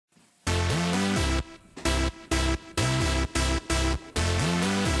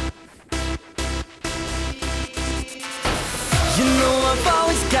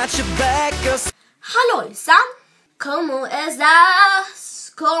got your back, girl. Hallojsan! ¿Cómo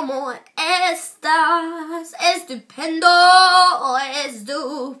estás? ¿Cómo estás? Estupendo!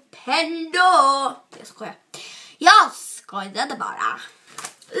 Estupendo! Jag skojar. Jag skojade bara.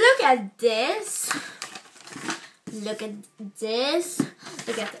 Look at this. Look at this.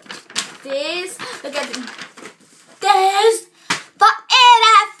 Look at this. Look at this. Vad är det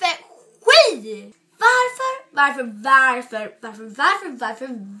här för skit? Varför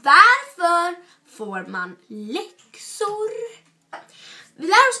får man läxor? Vi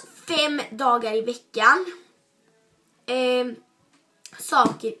lär oss 5 dagar i veckan.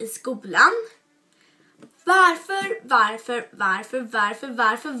 Saker i skolan. Varför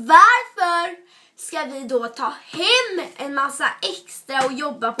ska vi då ta hem en massa extra och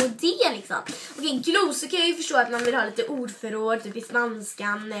jobba på det liksom? Okej, glosor kan jag ju förstå att man vill ha lite ordförråd typ i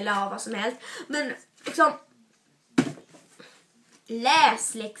svanskan eller vad som helst. Men liksom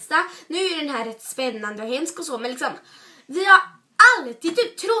läsläxa. Nu är den här rätt spännande och hemsk och så, men liksom vi har alltid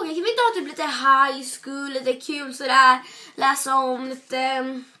typ tråkigt. Kan vi inte ha typ lite high school, lite kul sådär, läsa om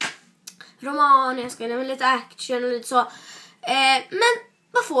lite roman, jag ska nämna lite action och lite så. Men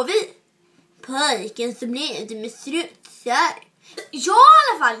vad får vi? Pojken som blir ute med strutsar. Ja,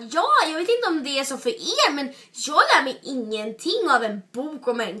 i alla fall. Ja, jag vet inte om det är så för er, men jag lär mig ingenting av en bok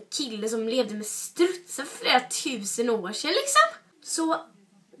om en kille som levde med strutsar för flera 1000 år sedan liksom. Så,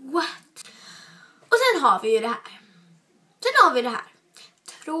 what? Och sen har vi ju det här.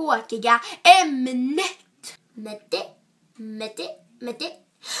 Tråkiga ämnet. Matte!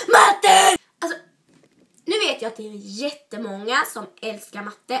 Alltså, nu vet jag att det är jättemånga som älskar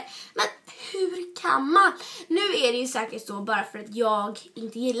matte. Men hur kan man? Nu är det ju säkert så bara för att jag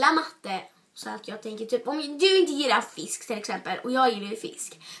inte gillar matte. Så att jag tänker typ, om du inte gillar fisk till exempel och jag gillar ju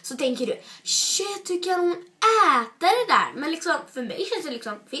fisk, så tänker du, shit, hur kan hon äta det där? Men liksom, för mig känns det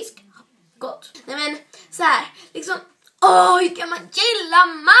liksom, fisk, gott. Nej men, så här, liksom, hur kan man gilla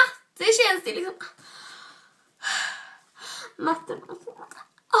matte? Känns det liksom, matte.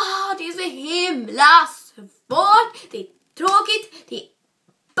 Det är så himla svårt. Det är tråkigt. Det är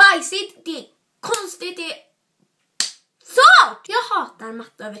bajsigt. Det är konstigt. Det är svårt. Jag hatar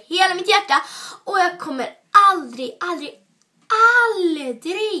matte över hela mitt hjärta. Och jag kommer aldrig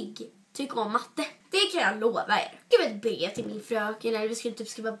tycka om matte. Det kan jag lova er. Jag skrev ett brev till min fröken. Eller vi skulle typ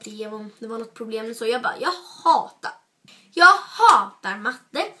skriva brev om det var något problem. Och så. Jag hatar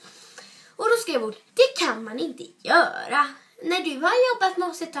matte. Och då skrev hon, det kan man inte göra. När du har jobbat med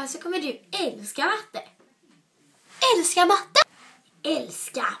oss ett tag så kommer du älska matte. Älska matte?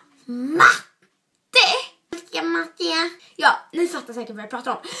 Älska matte? Ja, ni fattar säkert vad jag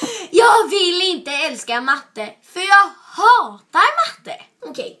pratar om. Jag vill inte älska matte, för jag hatar matte.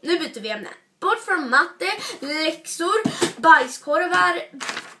 Okej, nu byter vi ämne. Bort från matte, läxor, bajskorvar.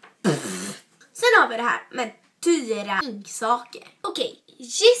 Sen har vi det här med dyra saker. Okej,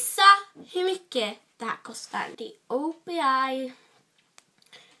 gissa hur mycket det här kostar. Det är OPI.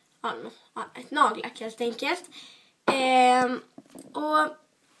 Ett nagellack helt enkelt. Och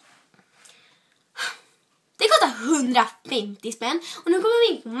det kostar 150 spänn. Och nu kommer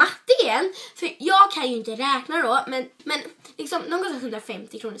vi in på matte igen. För jag kan ju inte räkna då. Men liksom, de kostar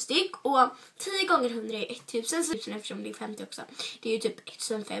 150 kronor styck. Och 10 gånger 100 är 1000. Så 1000 eftersom det är 50 också. Det är ju typ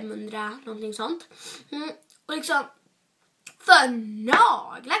 1500, någonting sånt. Och liksom, för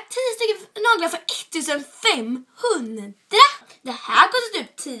naglar, 10 stycken naglar för 1500. Det här kostar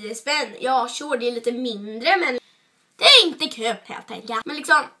typ 10 spänn. Ja, sure, det är lite mindre, men det är inte kul helt enkelt. Men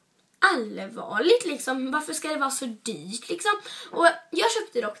liksom, allvarligt liksom, varför ska det vara så dyrt liksom? Och jag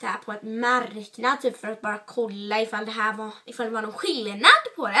köpte dock det här på ett marknad typ för att bara kolla ifall det var någon skillnad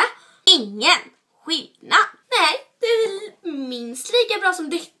på det. Ingen skillnad. Nej, det är minst lika bra som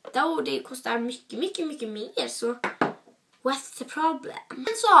detta och det kostar mycket mer, så what's the problem?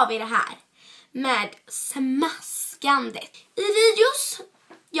 Men så har vi det här med smaskandet. I videos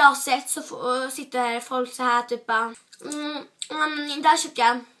jag har sett så sitter folk så här typ bara, där köpte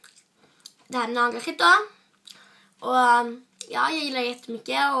jag det här nagellacket då. Och ja, jag gillar det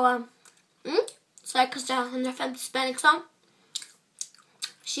jättemycket och så här kostar 150 spänn liksom.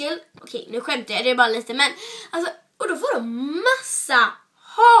 Chill. Okej, nu skämtar jag, det är bara lite, men alltså, och då får de massa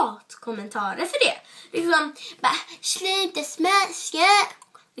hatkommentarer för det. Liksom, bara, sluta smaska.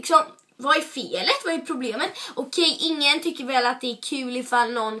 Liksom, vad är felet? Vad är problemet? Okej, ingen tycker väl att det är kul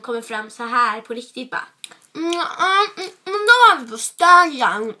ifall någon kommer fram så här på riktigt bara. Då var vi på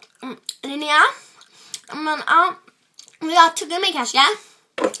stadion. Linnea. Men jag tycker mig kanske.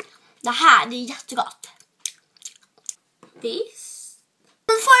 Det här, det är jättegott. Visst.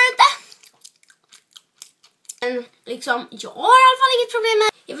 Men får du inte? Men liksom, jag har i alla fall inget problem med.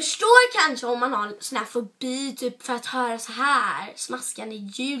 Jag förstår kanske om man har sån här fobi typ för att höra så här smaskande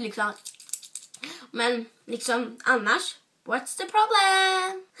ljud liksom. Men liksom annars, what's the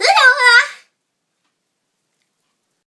problem? Hejdå!